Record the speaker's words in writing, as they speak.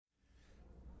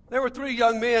There were three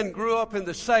young men grew up in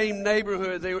the same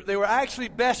neighborhood. They were actually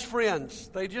best friends.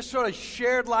 They just sort of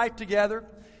shared life together.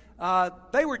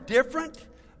 They were different,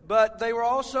 but they were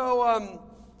also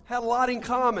had a lot in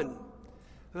common.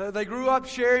 They grew up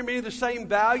sharing many of the same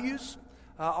values.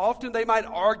 Often they might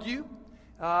argue,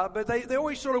 but they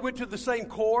always sort of went to the same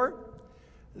core.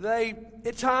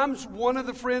 At times, one of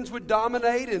the friends would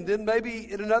dominate, and then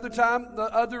maybe at another time,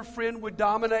 the other friend would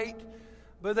dominate.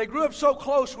 But they grew up so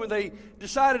close when they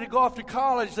decided to go off to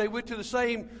college, they went to the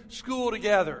same school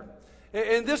together.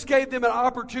 And this gave them an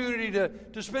opportunity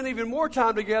to spend even more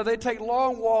time together. They'd take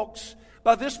long walks.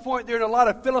 By this point, they're in a lot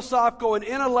of philosophical and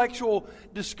intellectual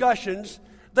discussions.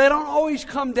 They don't always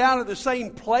come down to the same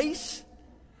place,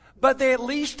 but they at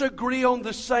least agree on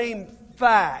the same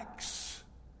facts.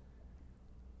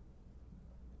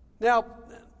 Now,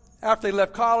 after they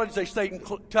left college, they stayed in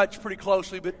touch pretty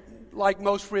closely, but like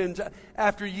most friends,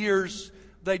 after years,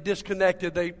 they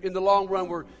disconnected. They, in the long run,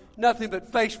 were nothing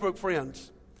but Facebook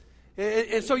friends.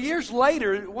 And so years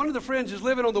later, one of the friends is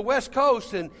living on the West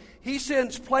Coast, and he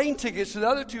sends plane tickets to the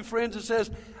other two friends and says,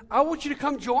 I want you to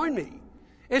come join me.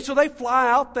 And so they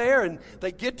fly out there, and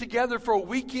they get together for a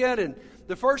weekend, and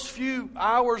the first few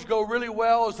hours go really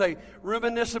well as they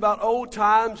reminisce about old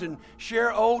times and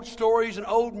share old stories and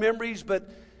old memories. But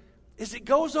as it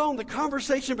goes on, the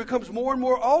conversation becomes more and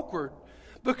more awkward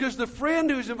because the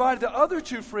friend who's invited the other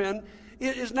two friends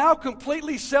is now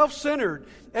completely self-centered.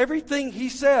 Everything he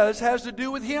says has to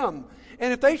do with him.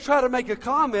 And if they try to make a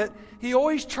comment, he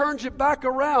always turns it back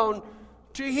around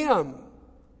to him.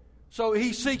 So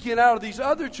he's seeking out of these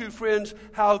other two friends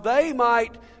how they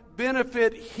might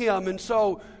benefit him. And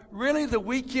so really the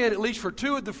weekend, at least for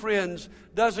two of the friends,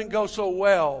 doesn't go so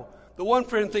well. The one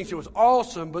friend thinks it was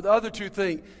awesome, but the other two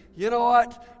think, you know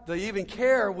what? They even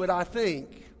care what I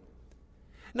think.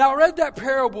 Now, I read that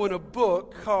parable in a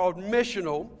book called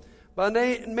Missional by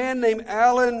a man named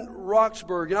Alan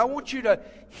Roxburgh. And I want you to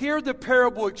hear the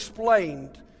parable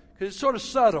explained because it's sort of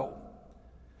subtle.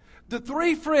 The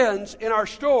three friends in our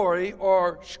story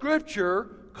are Scripture,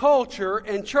 culture,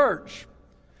 and church.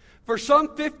 For some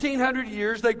 1,500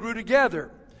 years, they grew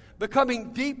together,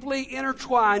 becoming deeply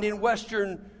intertwined in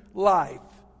Western life.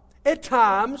 At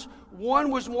times,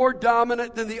 one was more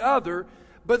dominant than the other,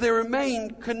 but they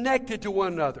remained connected to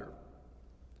one another.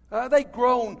 They've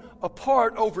grown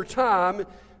apart over time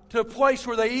to a place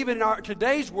where they, even in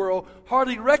today's world,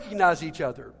 hardly recognize each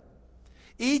other.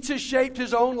 Each has shaped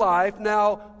his own life,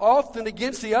 now often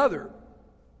against the other.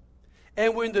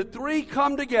 And when the three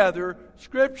come together,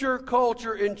 Scripture,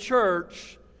 culture, and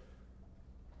church,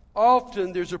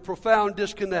 often there's a profound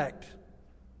disconnect.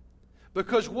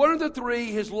 Because one of the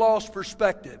three has lost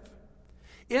perspective.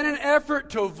 In an effort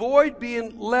to avoid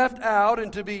being left out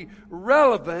and to be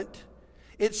relevant,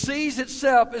 it sees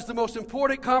itself as the most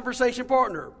important conversation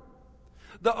partner.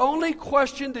 The only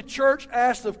question the church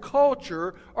asks of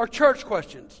culture are church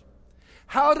questions.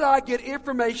 How did I get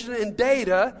information and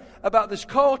data about this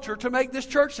culture to make this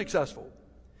church successful?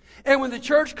 And when the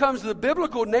church comes to the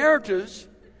biblical narratives,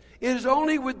 it is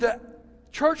only with the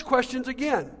church questions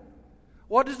again.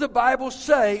 What does the Bible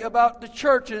say about the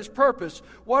church and its purpose?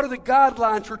 What are the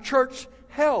guidelines for church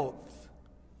health?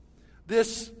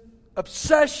 This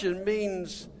obsession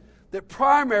means that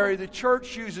primarily the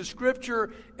church uses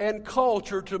Scripture and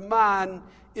culture to mine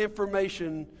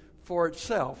information for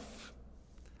itself.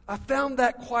 I found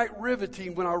that quite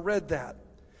riveting when I read that,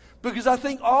 because I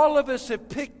think all of us have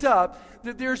picked up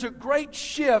that there's a great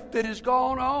shift that has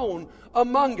gone on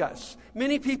among us.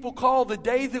 Many people call the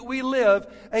day that we live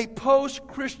a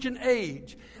post-Christian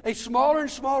age. A smaller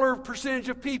and smaller percentage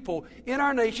of people in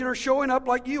our nation are showing up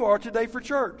like you are today for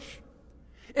church.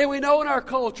 And we know in our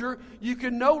culture, you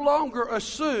can no longer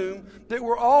assume that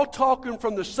we're all talking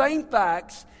from the same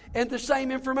facts and the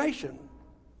same information.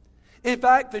 In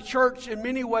fact, the church in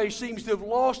many ways seems to have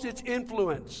lost its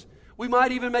influence. We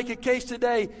might even make a case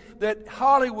today that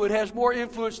Hollywood has more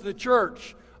influence than the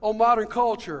church on modern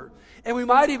culture. And we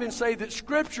might even say that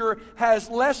Scripture has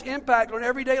less impact on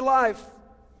everyday life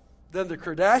than the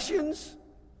Kardashians.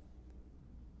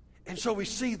 And so we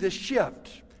see this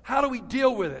shift. How do we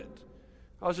deal with it?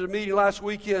 I was at a meeting last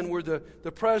weekend where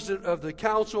the president of the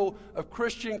Council of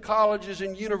Christian Colleges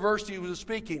and Universities was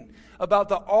speaking about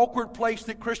the awkward place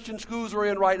that Christian schools are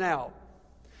in right now.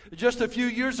 Just a few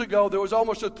years ago, there was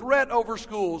almost a threat over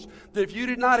schools that if you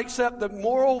did not accept the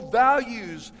moral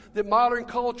values that modern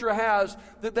culture has,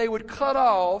 that they would cut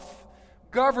off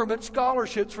government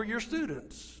scholarships for your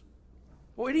students.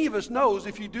 Well, any of us knows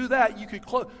if you do that,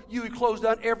 you would close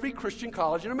down every Christian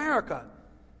college in America.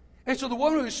 And so the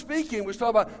woman who was speaking was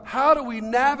talking about how do we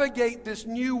navigate this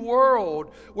new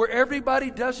world where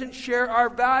everybody doesn't share our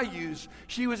values.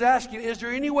 She was asking, is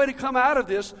there any way to come out of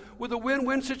this with a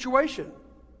win-win situation?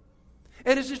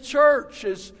 And as a church,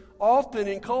 as often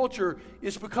in culture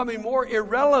is becoming more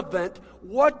irrelevant,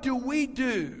 what do we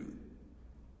do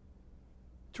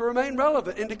to remain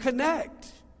relevant and to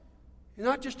connect? And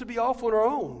not just to be off on our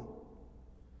own.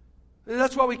 And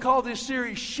that's why we call this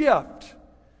series Shift.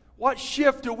 What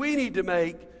shift do we need to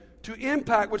make to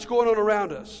impact what's going on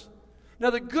around us? Now,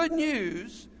 the good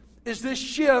news is this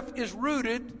shift is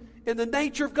rooted in the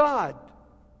nature of God.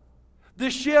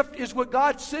 This shift is what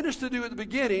God sent us to do at the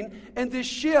beginning, and this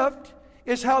shift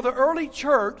is how the early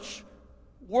church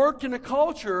worked in a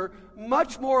culture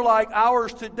much more like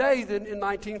ours today than in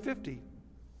 1950.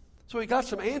 So we got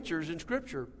some answers in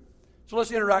Scripture. So let's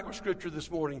interact with Scripture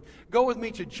this morning. Go with me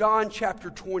to John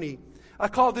chapter 20. I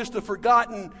call this the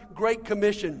forgotten Great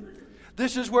Commission.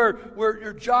 This is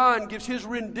where John gives his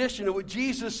rendition of what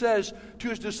Jesus says to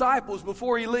his disciples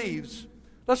before he leaves.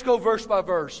 Let's go verse by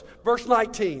verse. Verse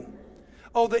 19.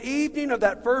 On the evening of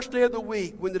that first day of the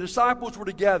week, when the disciples were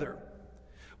together,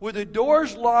 with the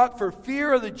doors locked for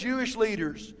fear of the Jewish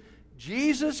leaders,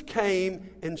 Jesus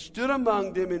came and stood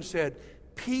among them and said,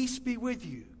 "Peace be with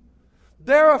you."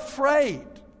 They're afraid.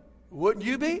 Wouldn't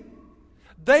you be?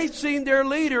 They've seen their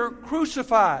leader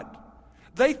crucified.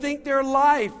 They think their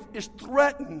life is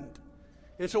threatened.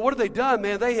 And so what have they done,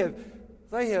 man?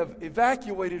 They have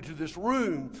evacuated to this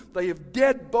room. They have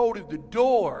deadbolted the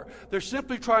door. They're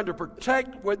simply trying to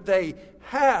protect what they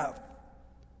have.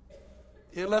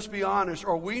 And let's be honest,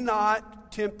 are we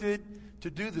not tempted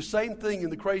to do the same thing in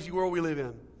the crazy world we live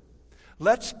in?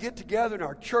 Let's get together in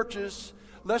our churches.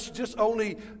 Let's just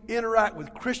only interact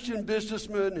with Christian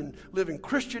businessmen and live in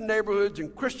Christian neighborhoods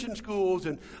and Christian schools,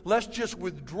 and let's just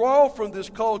withdraw from this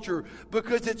culture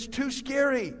because it's too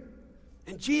scary.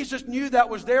 And Jesus knew that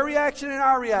was their reaction and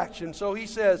our reaction. So he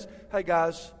says, hey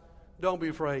guys, don't be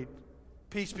afraid.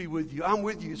 Peace be with you. I'm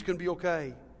with you. It's going to be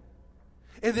okay.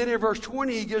 And then in verse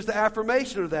 20, he gives the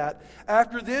affirmation of that.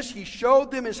 After this, he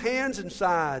showed them his hands and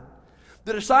side.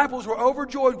 The disciples were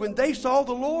overjoyed when they saw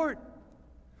the Lord.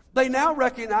 They now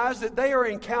recognize that they are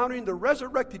encountering the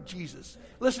resurrected Jesus.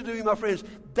 Listen to me, my friends.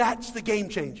 That's the game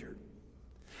changer.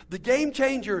 The game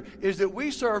changer is that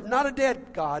we serve not a dead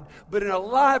God, but an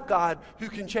alive God who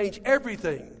can change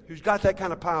everything, who's got that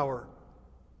kind of power.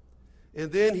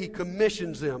 And then he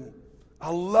commissions them. I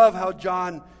love how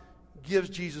John gives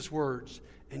Jesus words.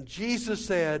 And Jesus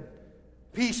said,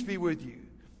 "Peace be with you.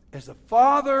 As the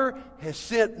Father has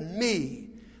sent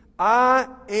me, I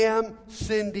am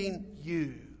sending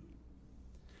you."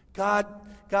 God,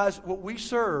 guys, what we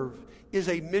serve is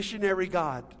a missionary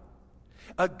God.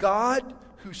 A God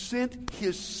who sent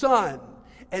his Son.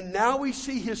 And now we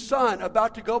see his Son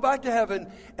about to go back to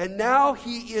heaven. And now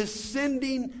he is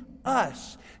sending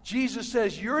us. Jesus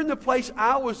says, you're in the place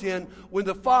I was in when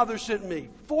the Father sent me.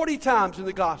 40 times in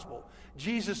the gospel.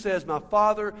 Jesus says, my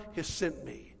Father has sent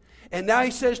me. And now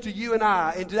he says to you and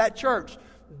I, and to that church,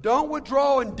 don't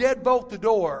withdraw and deadbolt the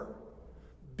door.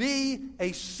 Be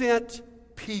a sent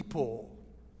people.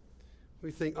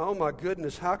 We think, oh my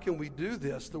goodness, how can we do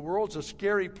this? The world's a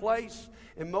scary place,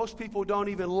 and most people don't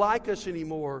even like us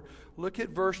anymore. Look at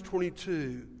verse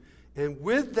 22. And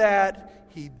with that,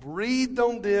 he breathed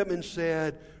on them and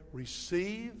said,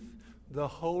 receive the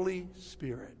Holy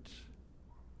Spirit.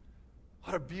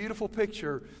 What a beautiful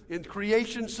picture. In the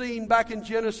creation scene back in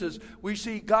Genesis, we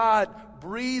see God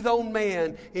breathe on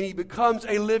man and he becomes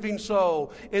a living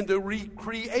soul. In the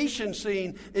recreation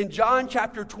scene in John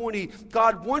chapter 20,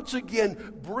 God once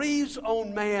again breathes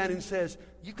on man and says,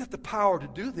 you've got the power to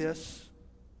do this.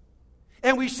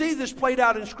 And we see this played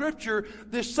out in Scripture.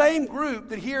 This same group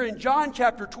that here in John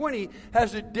chapter 20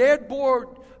 has the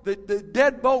deadbolt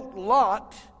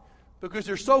locked, because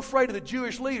they're so afraid of the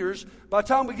Jewish leaders. By the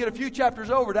time we get a few chapters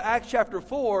over to Acts chapter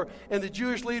 4, and the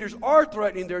Jewish leaders are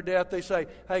threatening their death, they say,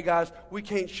 hey guys, we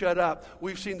can't shut up.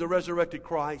 We've seen the resurrected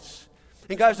Christ.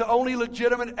 And guys, the only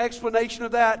legitimate explanation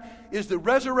of that is the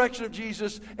resurrection of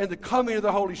Jesus and the coming of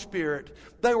the Holy Spirit.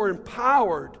 They were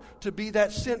empowered to be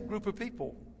that sent group of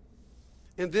people.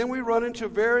 And then we run into a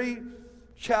very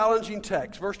challenging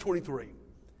text, verse 23.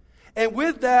 And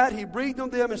with that, he breathed on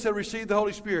them and said, receive the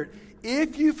Holy Spirit.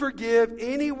 If you forgive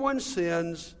anyone's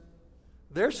sins,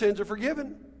 their sins are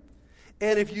forgiven.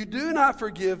 And if you do not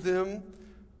forgive them,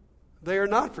 they are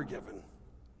not forgiven.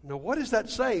 Now, what is that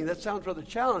saying? That sounds rather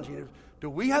challenging. Do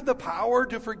we have the power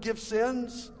to forgive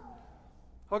sins?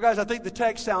 Well, guys, I think the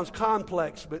text sounds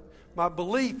complex, but my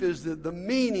belief is that the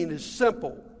meaning is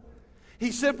simple.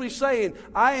 He's simply saying,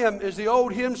 I am, as the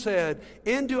old hymn said,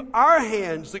 into our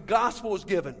hands the gospel is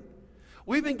given.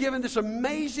 We've been given this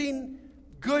amazing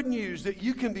good news that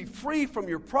you can be free from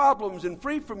your problems and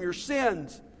free from your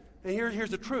sins. And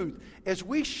here's the truth. As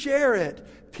we share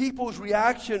it, people's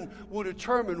reaction will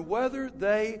determine whether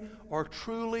they are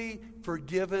truly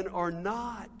forgiven or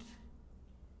not.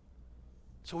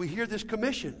 So we hear this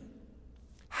commission.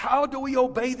 How do we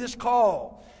obey this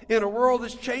call in a world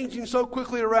that's changing so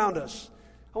quickly around us?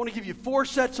 I want to give you 4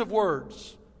 sets of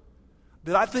words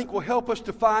that I think will help us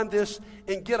define this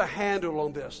and get a handle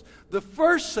on this. The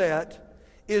first set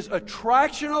is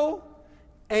attractional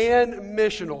and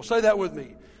missional. Say that with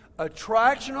me.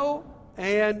 Attractional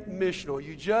and missional.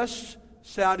 You just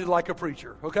sounded like a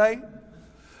preacher, okay?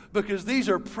 Because these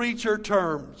are preacher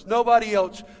terms. Nobody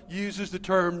else uses the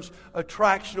terms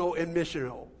attractional and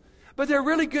missional. But they're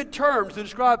really good terms to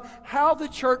describe how the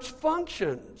church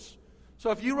functions. So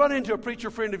if you run into a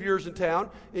preacher friend of yours in town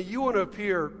and you want to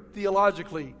appear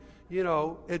theologically,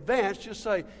 advanced, just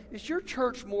say, is your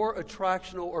church more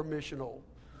attractional or missional?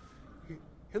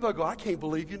 And they'll go, I can't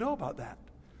believe you know about that.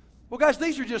 Well, guys,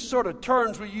 these are just sort of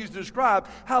terms we use to describe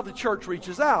how the church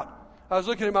reaches out. I was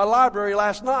looking at my library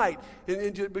last night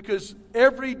because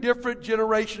every different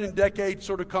generation and decade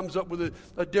sort of comes up with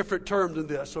a different term than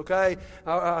this, okay?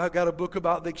 I got a book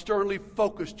about the externally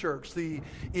focused church, the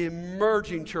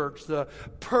emerging church, the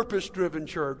purpose-driven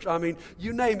church. I mean,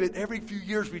 you name it, every few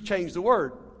years we change the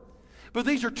word. But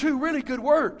these are 2 really good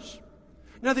words.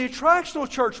 Now, the attractional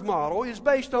church model is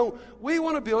based on we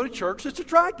want to build a church that's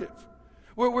attractive,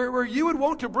 where you would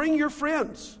want to bring your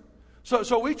friends.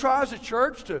 So we try as a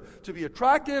church to be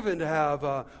attractive and to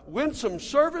have winsome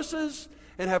services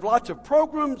and have lots of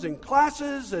programs and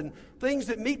classes and things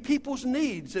that meet people's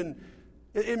needs. And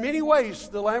in many ways,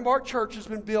 the Landmark Church has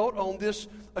been built on this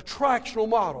attractional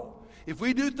model. If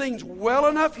we do things well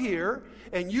enough here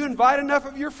and you invite enough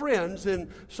of your friends,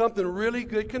 then something really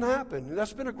good can happen. And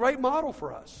that's been a great model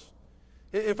for us.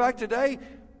 In fact, today,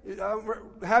 I'm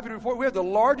happy to report we have the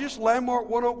largest Landmark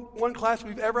 101 class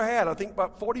we've ever had. I think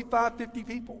about 45, 50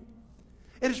 people.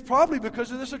 And it's probably because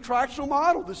of this attractional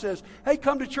model that says, hey,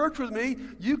 come to church with me,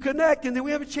 you connect, and then we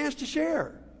have a chance to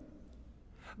share.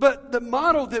 But the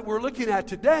model that we're looking at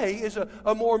today is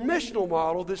a more missional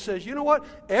model that says, you know what,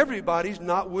 everybody's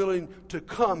not willing to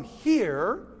come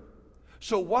here,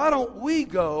 so why don't we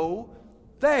go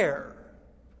there?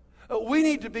 We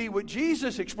need to be what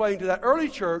Jesus explained to that early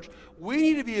church. We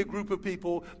need to be a group of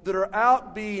people that are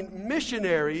out being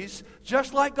missionaries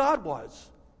just like God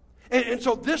was. And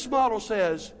so this model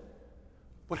says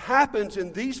what happens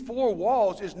in these 4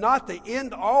 walls is not the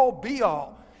end-all,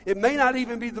 be-all. It may not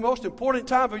even be the most important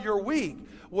time of your week.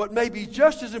 What may be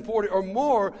just as important or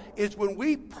more is when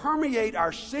we permeate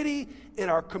our city and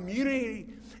our community,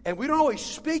 and we don't always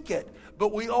speak it,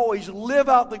 but we always live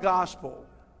out the gospel.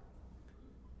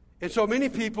 And so many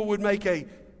people would make a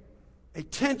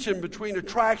tension between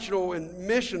attractional and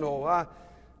missional.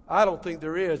 I don't think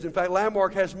there is. In fact,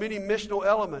 Landmark has many missional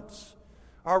elements.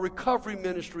 Our recovery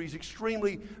ministry is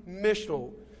extremely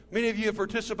missional. Many of you have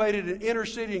participated in Inner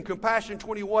City and Compassion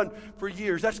 21 for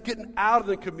years. That's getting out of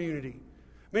the community.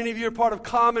 Many of you are part of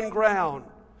Common Ground.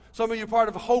 Some of you are part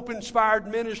of Hope-Inspired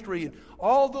Ministry. And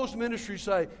all those ministries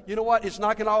say, you know what, it's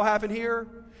not going to all happen here.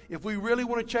 If we really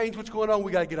want to change what's going on,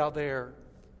 we got to get out there.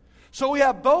 So we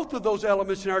have both of those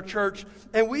elements in our church,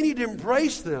 and we need to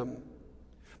embrace them.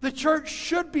 The church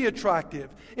should be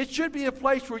attractive. It should be a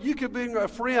place where you can bring a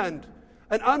friend,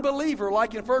 an unbeliever,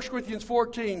 like in 1 Corinthians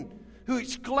 14, who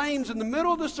exclaims in the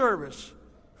middle of the service,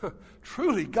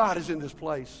 truly God is in this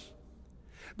place.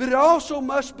 But it also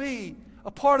must be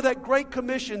a part of that great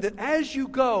commission that as you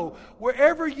go,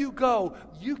 wherever you go,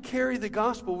 you carry the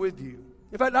gospel with you.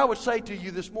 In fact, I would say to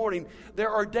you this morning, there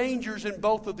are dangers in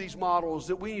both of these models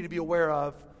that we need to be aware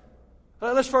of.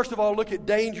 Let's first of all look at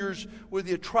dangers with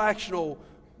the attractional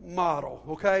model,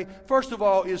 okay? First of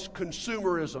all is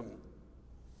consumerism.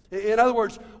 In other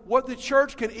words, what the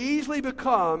church can easily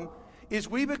become is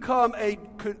we become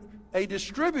a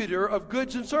distributor of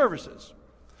goods and services.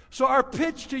 So our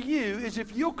pitch to you is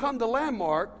if you'll come to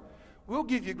Landmark, we'll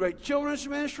give you great children's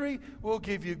ministry. We'll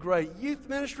give you great youth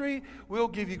ministry. We'll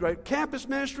give you great campus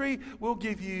ministry. We'll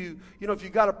give you, if you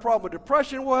got a problem with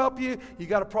depression, we'll help you. You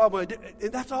got a problem with,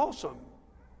 and that's awesome.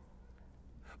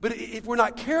 But if we're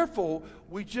not careful,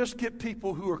 we just get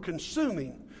people who are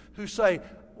consuming, who say,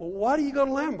 well, why do you go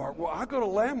to Landmark? Well, I go to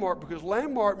Landmark because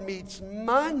Landmark meets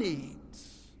my needs.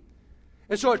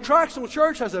 And so Attractional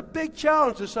Church has a big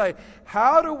challenge to say,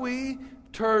 how do we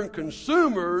turn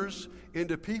consumers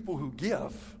into people who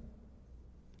give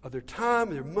of their time,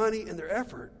 their money, and their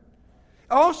effort?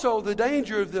 Also, the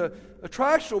danger of the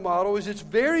attractional model is it's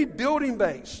very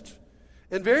building-based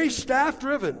and very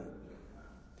staff-driven.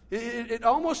 It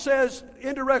almost says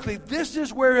indirectly, this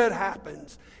is where it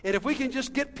happens. And if we can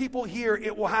just get people here,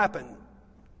 it will happen.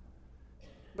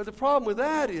 But the problem with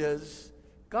that is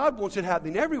God wants it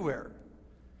happening everywhere.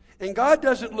 And God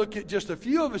doesn't look at just a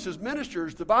few of us as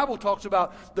ministers. The Bible talks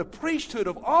about the priesthood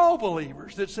of all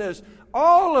believers that says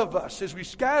all of us, as we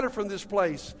scatter from this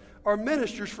place, are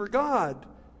ministers for God.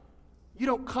 You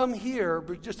don't come here,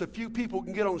 but just a few people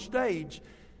can get on stage.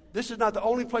 This is not the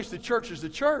only place the church is the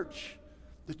church.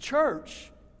 The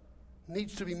church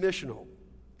needs to be missional.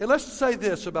 And let's say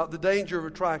this about the danger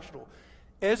of attractional.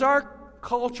 As our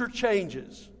culture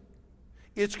changes,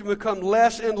 it's going to become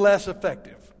less and less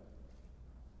effective.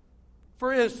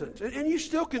 For instance, and you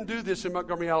still can do this in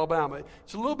Montgomery, Alabama.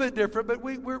 It's a little bit different, but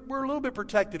we're a little bit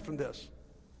protected from this.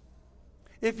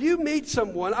 If you meet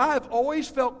someone, I've always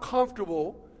felt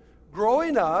comfortable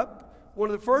growing up. One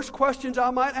of the first questions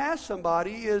I might ask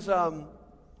somebody is,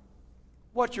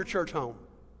 what's your church home?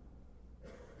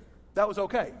 That was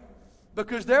okay.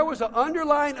 Because there was an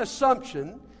underlying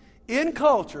assumption in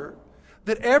culture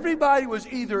that everybody was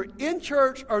either in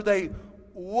church or they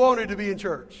wanted to be in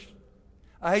church.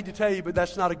 I hate to tell you, but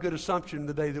that's not a good assumption in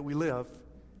the day that we live.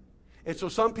 And so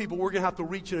some people, we're going to have to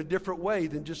reach in a different way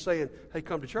than just saying, hey,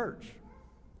 come to church.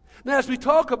 Now, as we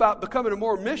talk about becoming a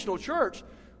more missional church,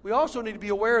 we also need to be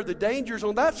aware of the dangers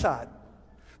on that side.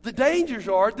 The dangers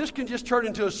are this can just turn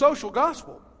into a social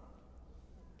gospel.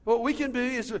 What we can do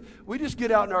is we just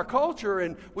get out in our culture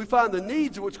and we find the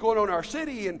needs of what's going on in our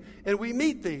city and we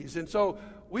meet these. And so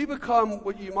we become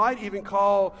what you might even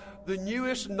call the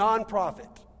newest nonprofit.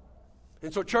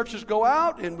 And so churches go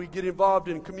out and we get involved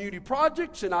in community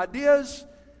projects and ideas.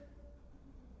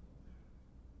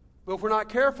 But if we're not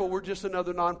careful, we're just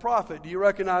another nonprofit. Do you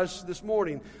recognize this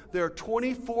morning there are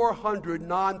 2,400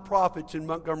 nonprofits in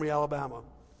Montgomery, Alabama,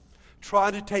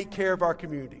 trying to take care of our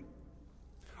community?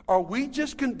 Or we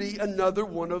just can be another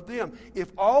one of them.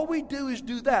 If all we do is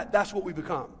do that, that's what we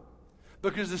become.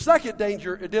 Because the second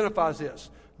danger identifies this: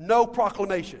 no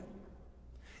proclamation.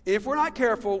 If we're not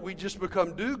careful, we just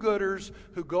become do-gooders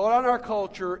who go out on our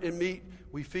culture and meet.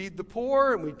 We feed the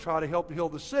poor, and we try to help heal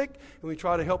the sick, and we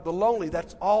try to help the lonely.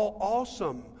 That's all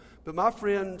awesome. But my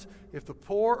friend, if the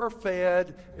poor are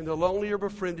fed, and the lonely are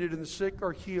befriended, and the sick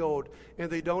are healed, and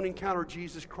they don't encounter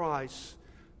Jesus Christ,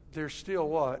 they're still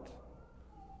what?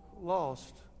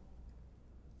 Lost.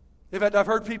 In fact, I've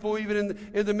heard people even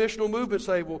in the missional movement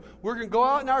say, well, we're going to go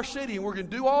out in our city, and we're going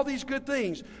to do all these good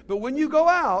things. But when you go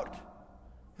out,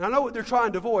 and I know what they're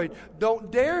trying to avoid, don't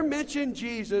dare mention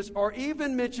Jesus or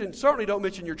even certainly don't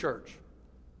mention your church.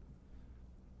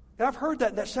 And I've heard that,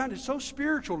 and that sounded so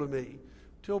spiritual to me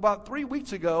till about 3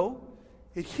 weeks ago.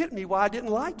 It hit me why I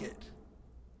didn't like it.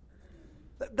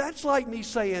 That's like me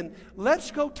saying,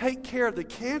 let's go take care of the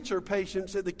cancer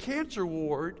patients at the cancer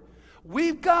ward.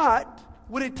 We've got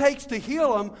what it takes to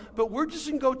heal them, but we're just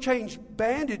going to go change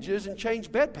bandages and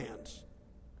change bedpans.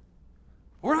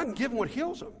 We're not going to give them what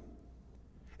heals them.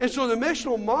 And so the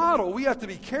missional model, we have to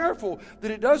be careful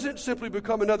that it doesn't simply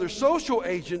become another social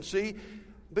agency,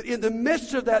 but in the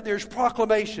midst of that, there's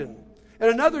proclamation.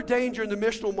 And another danger in the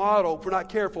missional model, if we're not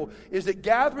careful, is that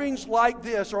gatherings like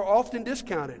this are often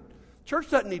discounted.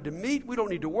 Church doesn't need to meet. We don't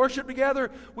need to worship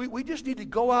together. We just need to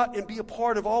go out and be a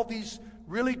part of all these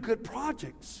really good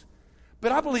projects.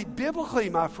 But I believe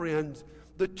biblically, my friends,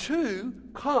 the two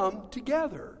come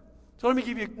together. So let me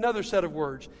give you another set of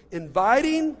words: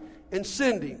 inviting and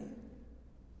sending.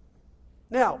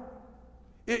 Now,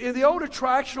 in the old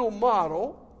attractional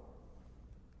model,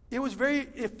 it was very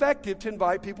effective to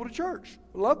invite people to church.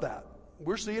 I love that.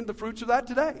 We're seeing the fruits of that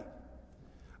today.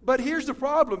 But here's the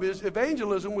problem: is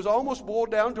evangelism was almost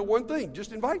boiled down to one thing: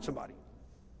 just invite somebody.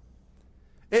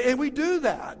 And we do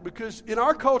that because in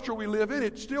our culture we live in,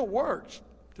 it still works.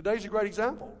 Today's a great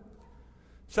example.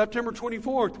 September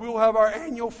 24th, we will have our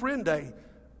annual Friend Day.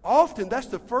 Often that's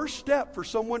the first step for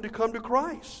someone to come to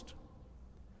Christ.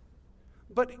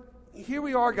 But here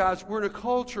we are, guys. We're in a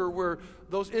culture where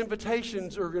those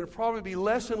invitations are going to probably be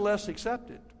less and less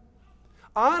accepted.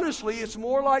 Honestly, it's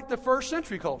more like the first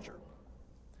century culture.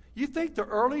 You think the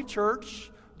early church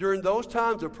during those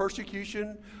times of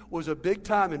persecution was a big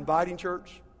time inviting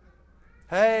church?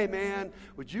 Hey, man,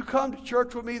 would you come to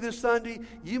church with me this Sunday?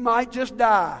 You might just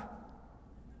die.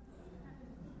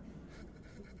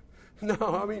 No,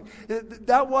 I mean,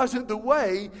 that wasn't the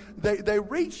way they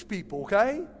reached people,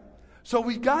 okay? So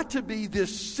we've got to be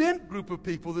this sent group of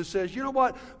people that says, you know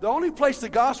what? The only place the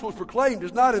gospel is proclaimed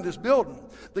is not in this building.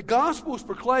 The gospel is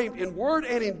proclaimed in word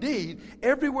and in deed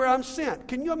everywhere I'm sent.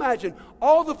 Can you imagine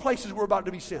all the places we're about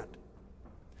to be sent?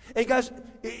 And guys,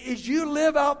 as you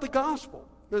live out the gospel,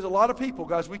 there's a lot of people,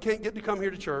 guys, we can't get to come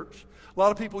here to church. A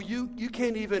lot of people, you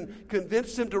can't even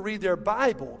convince them to read their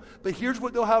Bible. But here's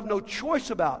what they'll have no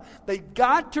choice about. They've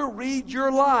got to read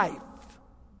your life.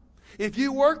 If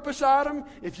you work beside them,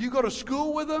 if you go to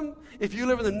school with them, if you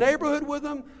live in the neighborhood with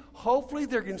them, hopefully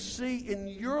they can see in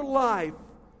your life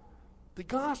the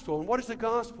gospel. And what is the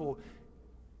gospel?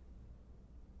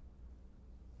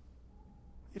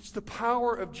 It's the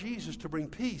power of Jesus to bring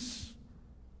peace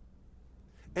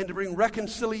and to bring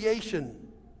reconciliation.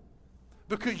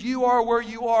 Because you are where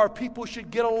you are, people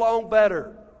should get along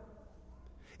better.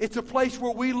 It's a place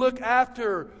where we look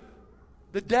after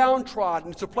the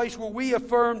downtrodden. It's a place where we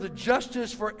affirm the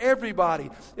justice for everybody.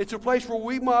 It's a place where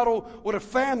we model what a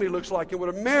family looks like and what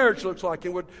a marriage looks like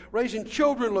and what raising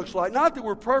children looks like. Not that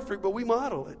we're perfect, but we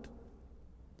model it.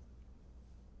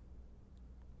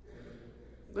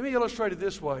 Let me illustrate it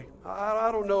this way. I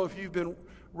don't know if you've been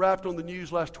wrapped on the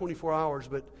news last 24 hours,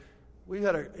 but we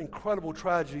had an incredible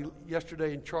tragedy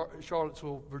yesterday in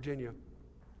Charlottesville, Virginia.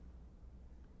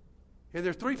 And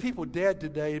there are 3 people dead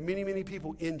today and many, many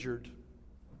people injured.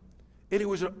 And it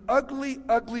was an ugly,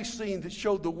 ugly scene that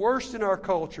showed the worst in our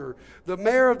culture. The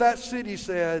mayor of that city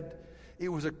said it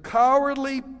was a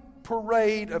cowardly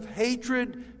parade of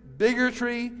hatred,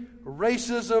 bigotry,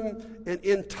 racism, and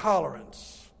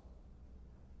intolerance.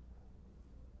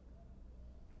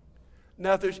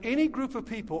 Now, if there's any group of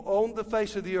people on the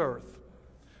face of the earth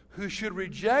who should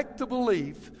reject the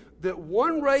belief that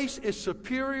one race is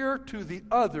superior to the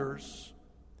others,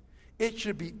 it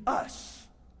should be us.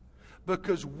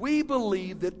 Because we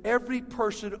believe that every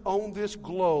person on this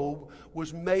globe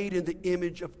was made in the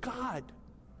image of God.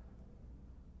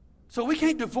 So we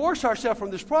can't divorce ourselves from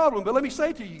this problem. But let me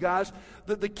say to you guys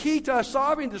that the key to us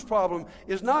solving this problem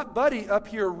is not Buddy up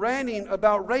here ranting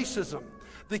about racism.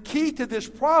 The key to this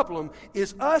problem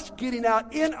is us getting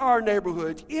out in our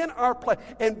neighborhoods, in our place,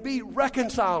 and be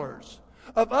reconcilers.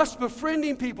 Of us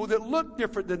befriending people that look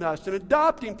different than us and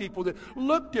adopting people that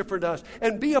look different than us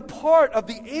and be a part of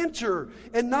the answer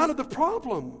and not of the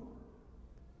problem.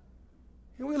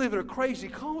 And we live in a crazy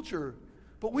culture,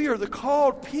 but we are the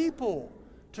called people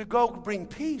to go bring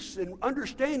peace and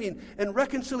understanding and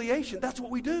reconciliation. That's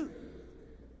what we do.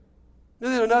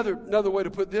 And then another way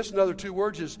to put this, another 2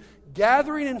 words, is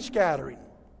gathering and scattering.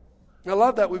 And I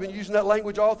love that. We've been using that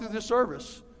language all through this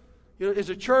service. You know, as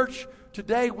a church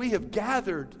today, we have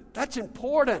gathered. That's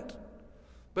important.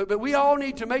 But we all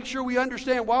need to make sure we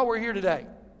understand why we're here today.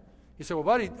 You say, well,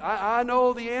 buddy, I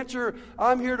know the answer.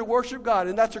 I'm here to worship God,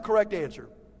 and that's a correct answer.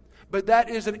 But that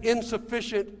is an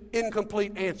insufficient,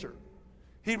 incomplete answer.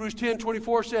 Hebrews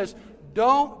 10:24 says,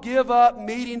 don't give up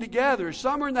meeting together.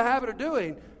 Some are in the habit of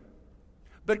doing,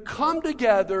 but come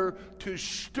together to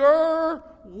stir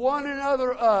one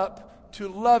another up to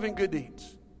love and good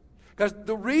deeds. Because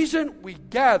the reason we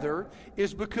gather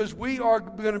is because we are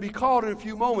going to be called in a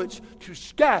few moments to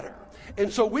scatter.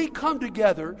 And so we come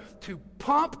together to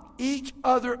pump each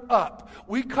other up.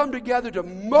 We come together to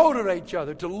motivate each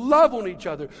other, to love on each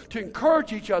other, to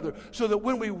encourage each other, so that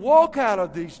when we walk out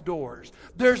of these doors,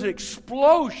 there's an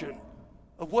explosion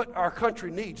of what our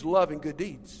country needs, love and good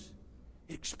deeds.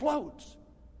 It explodes.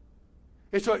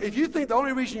 And so if you think the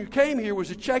only reason you came here was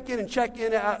to check in and check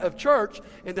in out of church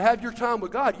and to have your time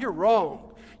with God, you're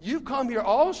wrong. You've come here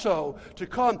also to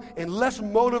come and let's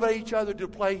motivate each other to a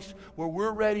place where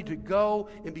we're ready to go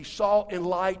and be salt and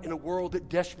light in a world that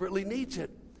desperately needs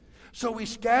it. So we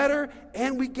scatter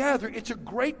and we gather. It's a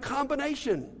great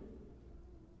combination.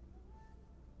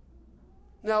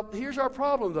 Now, here's our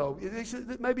problem, though.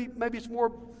 Maybe it's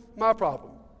more my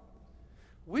problem.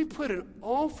 We put an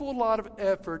awful lot of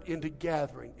effort into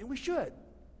gathering, and we should,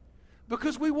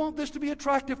 because we want this to be an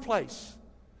attractive place.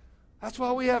 That's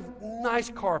why we have nice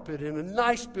carpet and a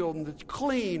nice building that's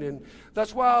clean, and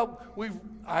that's why we've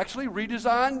actually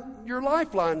redesigned your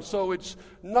Lifeline so it's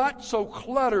not so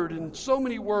cluttered and so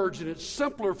many words, and it's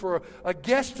simpler for a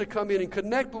guest to come in and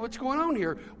connect with what's going on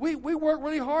here. We work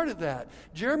really hard at that.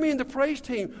 Jeremy and the praise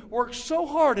team work so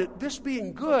hard at this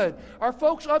being good. Our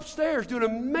folks upstairs do an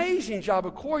amazing job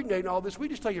of coordinating all this. We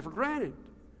just take it for granted.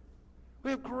 We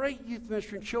have great youth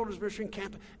ministry and children's ministry and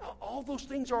campus. All those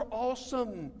things are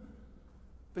awesome.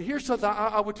 But here's something.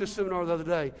 I went to a seminar the other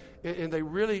day, and they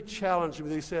really challenged me.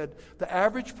 They said the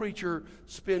average preacher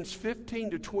spends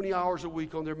 15 to 20 hours a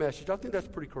week on their message. I think that's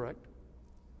pretty correct.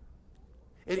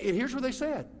 And here's what they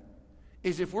said,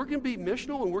 is if we're going to be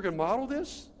missional and we're going to model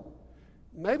this,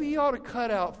 maybe you ought to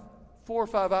cut out 4 or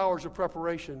 5 hours of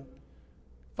preparation,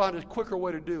 find a quicker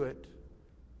way to do it,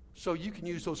 so you can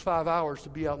use those 5 hours to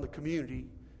be out in the community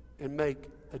and make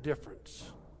a difference.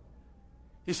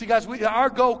 You see, guys, our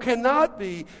goal cannot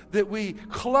be that we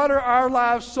clutter our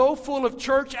lives so full of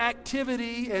church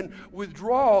activity and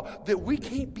withdrawal that we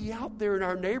can't be out there in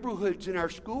our neighborhoods, in our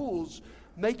schools,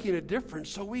 making a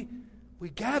difference. So we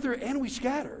gather and we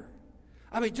scatter.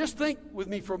 I mean, just think with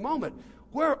me for a moment.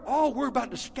 We're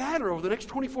about to scatter over the next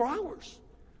 24 hours.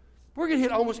 We're going to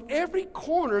hit almost every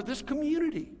corner of this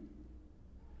community.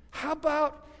 How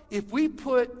about if we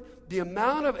put the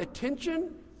amount of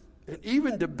attention and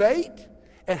even debate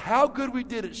and how good we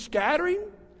did at scattering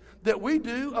that we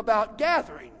do about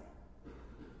gathering?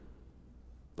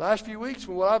 Last few weeks,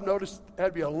 from what I've noticed, had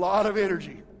to be a lot of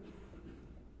energy.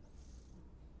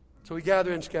 So we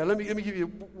gather and scatter. Let me give you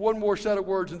one more set of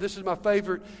words, and this is my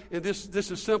favorite, and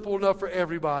this is simple enough for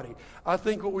everybody. I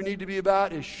think what we need to be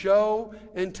about is show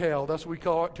and tell. That's what we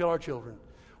tell our children.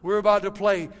 We're about to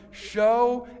play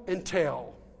show and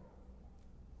tell.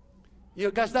 You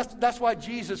know, guys, that's why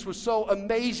Jesus was so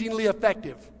amazingly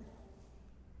effective.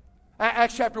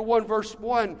 Acts chapter 1, verse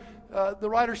 1, the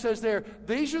writer says there,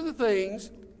 these are the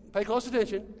things, pay close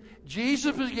attention,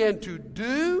 Jesus began to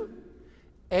do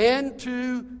and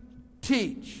to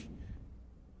teach.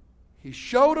 He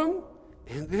showed them,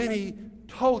 and then he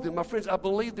told them. My friends, I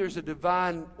believe there's a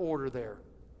divine order there.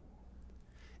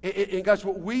 And guys,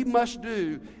 what we must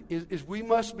do is we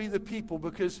must be the people,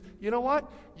 because you know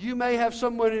what? You may have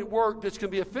someone at work that's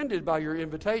going to be offended by your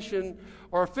invitation,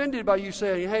 or offended by you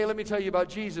saying, hey, let me tell you about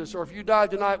Jesus, or if you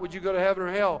died tonight, would you go to heaven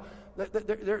or hell?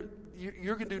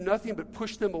 You're going to do nothing but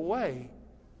push them away.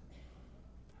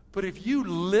 But if you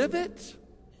live it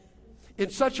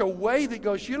in such a way that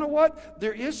goes, you know what?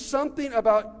 There is something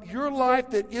about your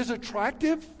life that is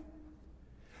attractive.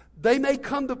 They may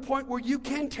come to the point where you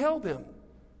can tell them.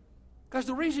 Guys,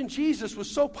 the reason Jesus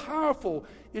was so powerful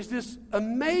is this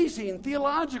amazing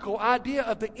theological idea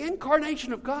of the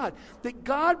incarnation of God, that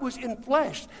God was in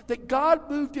flesh, that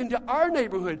God moved into our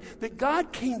neighborhood, that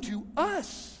God came to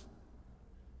us.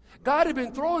 God had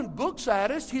been throwing books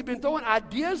at us, He'd been throwing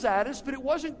ideas at us, but it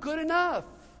wasn't good enough.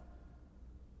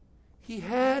 He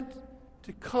had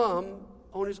to come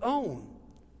on His own.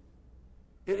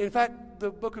 In fact,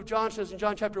 the book of John says in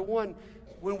John chapter 1,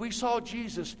 when we saw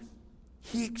Jesus,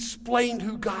 He explained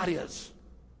who God is.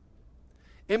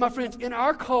 And my friends, in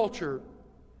our culture,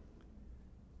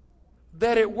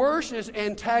 that at worst is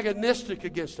antagonistic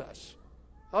against us.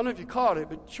 I don't know if you caught it,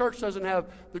 but church doesn't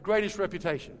have the greatest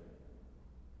reputation.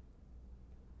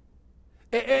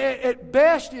 At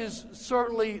best is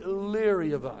certainly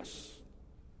leery of us.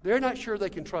 They're not sure they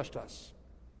can trust us.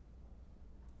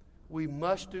 We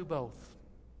must do both.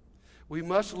 We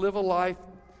must live a life,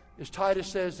 as Titus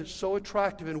says, that's so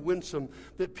attractive and winsome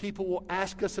that people will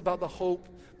ask us about the hope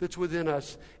that's within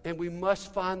us. And we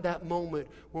must find that moment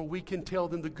where we can tell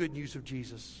them the good news of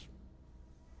Jesus.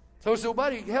 So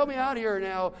buddy, help me out here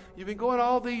now. You've been going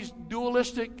all these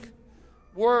dualistic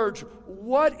words.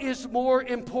 What is more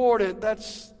important?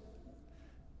 That's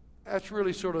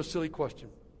really sort of a silly question.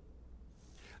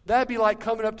 That'd be like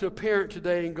coming up to a parent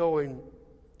today and going,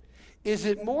 is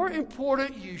it more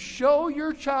important you show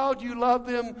your child you love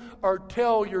them or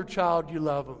tell your child you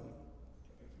love them?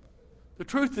 The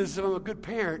truth is, if I'm a good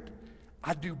parent,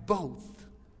 I do both.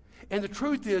 And the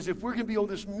truth is, if we're going to be on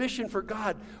this mission for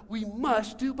God, we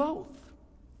must do both.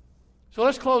 So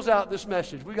let's close out this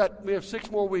message. We have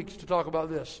 6 more weeks to talk about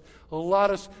this.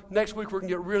 Next week we're going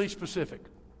to get really specific.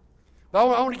 But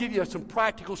I want to give you some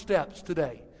practical steps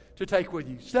today to take with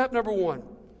you. Step number 1.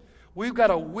 We've got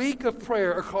a week of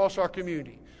prayer across our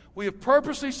community. We have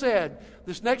purposely said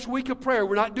this next week of prayer,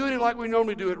 we're not doing it like we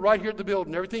normally do it right here at the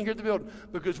building, everything here at the building,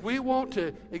 because we want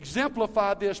to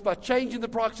exemplify this by changing the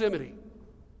proximity.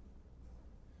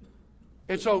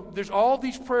 And so there's all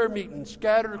these prayer meetings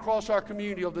scattered across our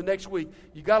community over the next week.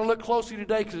 You've got to look closely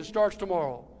today because it starts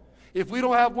tomorrow. If we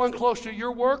don't have one close to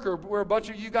your work or where a bunch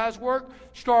of you guys work,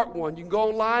 start one. You can go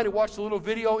online and watch the little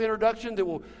video introduction that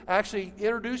will actually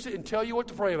introduce it and tell you what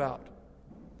to pray about.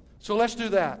 So let's do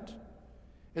that.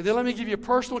 And then let me give you a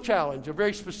personal challenge, a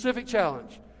very specific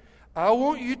challenge. I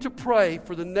want you to pray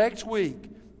for the next week,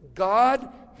 God,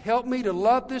 help me to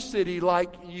love this city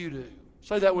like you do.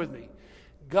 Say that with me.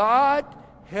 God,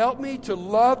 help me to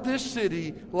love this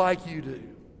city like you do.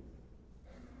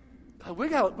 We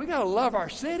got to love our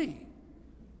city.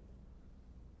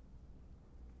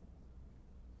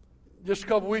 Just a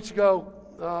couple weeks ago,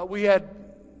 we had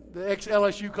the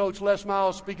ex-LSU coach Les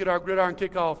Miles speak at our Gridiron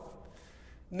Kickoff.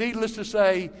 Needless to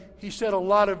say, he said a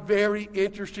lot of very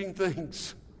interesting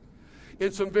things.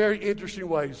 in some very interesting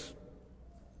ways.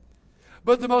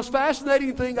 But the most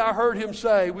fascinating thing I heard him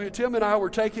say, Tim and I were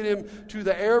taking him to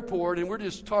the airport, and he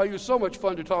was so much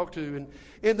fun to talk to. And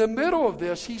in the middle of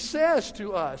this, he says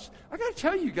to us, I got to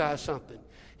tell you guys something.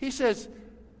 He says,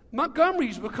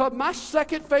 Montgomery's become my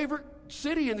second favorite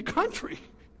city in the country.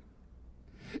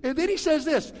 And then he says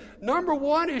this, number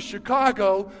 1 is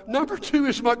Chicago, number 2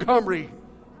 is Montgomery.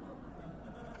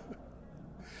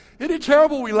 Isn't it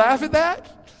terrible we laugh at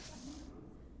that?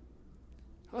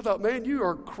 I thought, man, you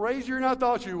are crazier than I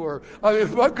thought you were. I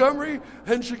mean, Montgomery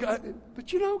and Chicago.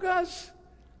 But you know, guys,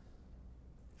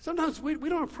 sometimes we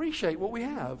don't appreciate what we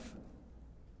have.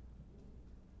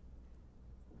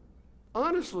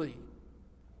 Honestly,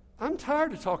 I'm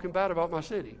tired of talking bad about my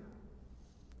city.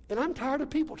 And I'm tired of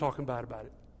people talking bad about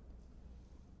it.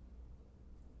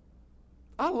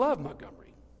 I love Montgomery.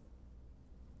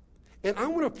 And I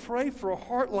want to pray for a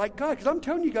heart like God, because I'm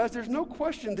telling you guys, there's no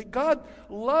question that God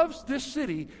loves this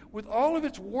city with all of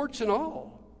its warts and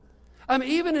all. I mean,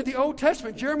 even in the Old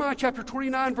Testament, Jeremiah chapter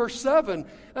 29, verse 7,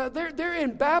 they're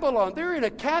in Babylon. They're in a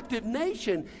captive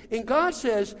nation. And God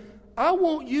says, I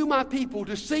want you, my people,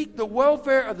 to seek the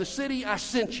welfare of the city I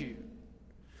sent you.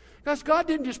 Guys, God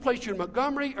didn't just place you in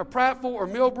Montgomery or Prattville or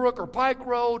Millbrook or Pike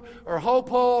Road or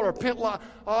Hopewell or Pentla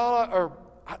or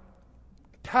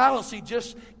Tallahassee.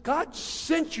 God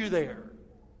sent you there.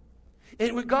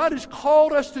 And what God has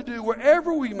called us to do,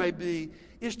 wherever we may be,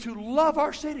 is to love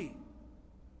our city.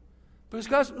 Because,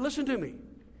 guys, listen to me.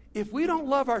 If we don't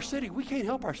love our city, we can't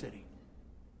help our city.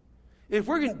 If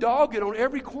we're going to dog it on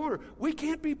every corner, we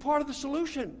can't be part of the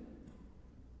solution.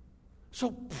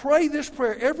 So pray this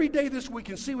prayer every day this week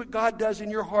and see what God does in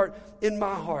your heart, in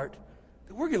my heart.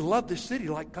 That we're going to love this city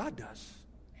like God does.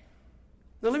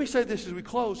 Now, let me say this as we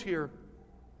close here.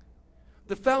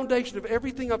 The foundation of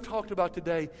everything I've talked about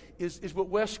today is what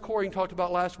Wes Coring talked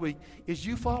about last week, is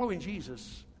you following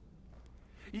Jesus.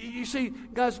 You see,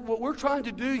 guys, what we're trying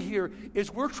to do here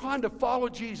is we're trying to follow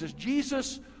Jesus.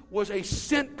 Jesus was a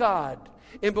sent God.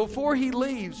 And before he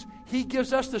leaves, he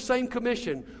gives us the same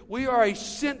commission. We are a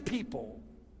sent people.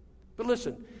 But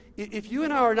listen, if you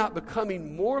and I are not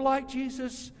becoming more like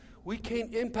Jesus, we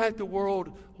can't impact the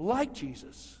world like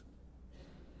Jesus.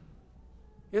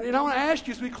 And I want to ask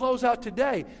you as we close out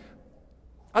today,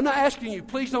 I'm not asking you,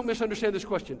 please don't misunderstand this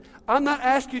question. I'm not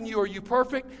asking you, are you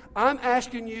perfect? I'm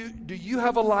asking you, do you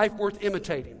have a life worth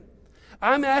imitating?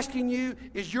 I'm asking you,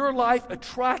 is your life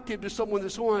attractive to someone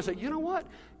that's going to say, you know what?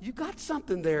 You got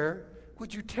something there.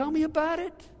 Would you tell me about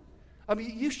it? I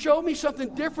mean, you showed me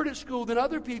something different at school than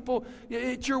other people.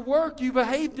 It's your work. You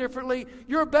behave differently.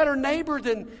 You're a better neighbor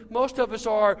than most of us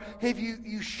are. Have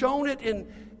you shown it? And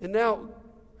now,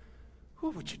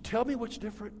 would you tell me what's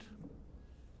different?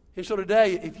 And so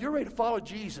today, if you're ready to follow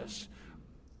Jesus,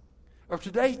 or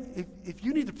today, if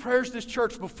you need the prayers of this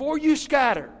church before you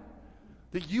scatter,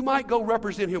 that you might go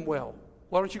represent him well,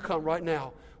 why don't you come right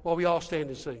now while we all stand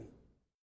and sing?